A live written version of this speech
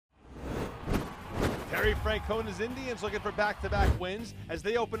Terry Francona's Indians looking for back-to-back wins as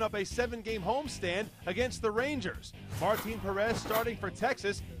they open up a 7-game homestand against the Rangers. Martin Perez starting for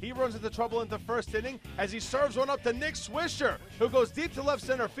Texas. He runs into trouble in the first inning as he serves one up to Nick Swisher, who goes deep to left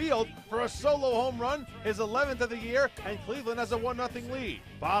center field for a solo home run, his 11th of the year, and Cleveland has a 1-0 lead.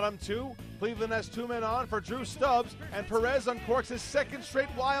 Bottom 2, Cleveland has 2 men on for Drew Stubbs, and Perez uncorks his second straight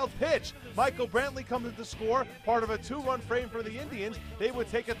wild pitch. Michael Brantley comes in to score, part of a 2-run frame for the Indians. They would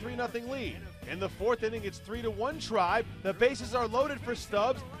take a 3-0 lead. In the 4th inning, it's 3-1 Tribe. The bases are loaded for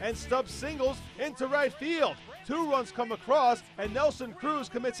Stubbs, and Stubbs singles into right field. 2 runs come across, and Nelson Cruz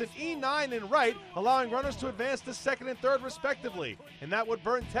commits an E9 in right, allowing runners to advance to second and third respectively. And that would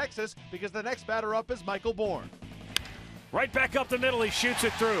burn Texas because the next batter up is Michael Bourne. Right back up the middle, he shoots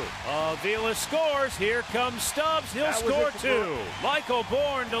it through. Avila scores, here comes Stubbs, he'll score 2. Michael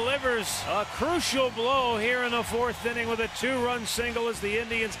Bourne delivers a crucial blow here in the 4th inning with a 2-run single as the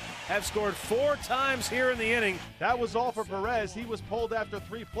Indians have scored 4 times here in the inning. That was all for Perez. He was pulled after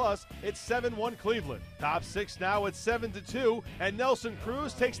 3+. It's 7-1 Cleveland. Top 6 now at 7-2, and Nelson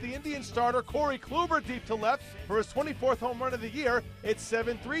Cruz takes the Indian starter Corey Kluber deep to left for his 24th home run of the year. It's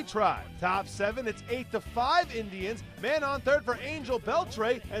 7-3 Tribe. Top 7, it's 8-5 Indians. Man on third for Angel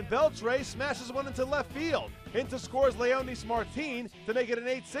Beltre, and Beltre smashes one into left field. Into scores Leonis Martin to make it an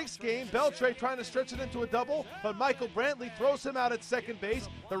 8-6 game. Beltre trying to stretch it into a double, but Michael Brantley throws him out at second base.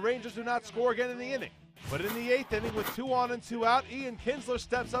 The Rangers do not score again in the inning. But in the 8th inning with 2 on and 2 out, Ian Kinsler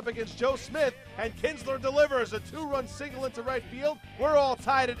steps up against Joe Smith, and Kinsler delivers a 2-run single into right field. We're all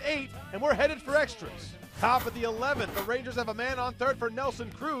tied at 8, and we're headed for extras. Top of the 11th, the Rangers have a man on third for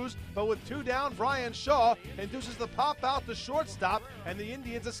Nelson Cruz, but with 2 down, Brian Shaw induces the pop out to shortstop, and the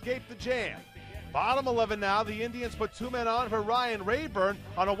Indians escape the jam. Bottom 11 now, the Indians put 2 men on for Ryan Raburn.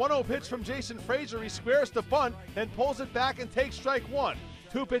 On a 1-0 pitch from Jason Frazier, he squares to bunt, then pulls it back and takes strike 1.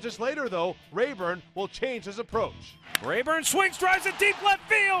 2 pitches later, though, Raburn will change his approach. Raburn swings, drives it deep left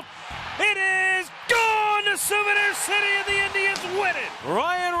field. It is gone to Souvenir City, and the Indians win it.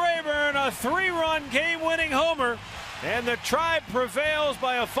 Ryan Raburn, a 3-run game-winning homer, and the Tribe prevails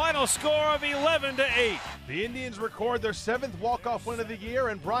by a final score of 11-8. The Indians record their 7th walk-off win of the year,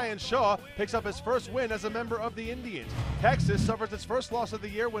 and Brian Shaw picks up his first win as a member of the Indians. Texas suffers its first loss of the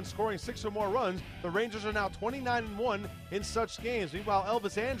year when scoring 6 or more runs. The Rangers are now 29-1 in such games. Meanwhile,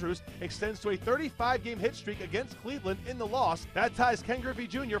 Elvis Andrus extends to a 35-game hit streak against Cleveland in the loss. That ties Ken Griffey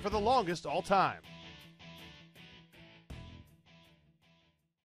Jr. for the longest all time.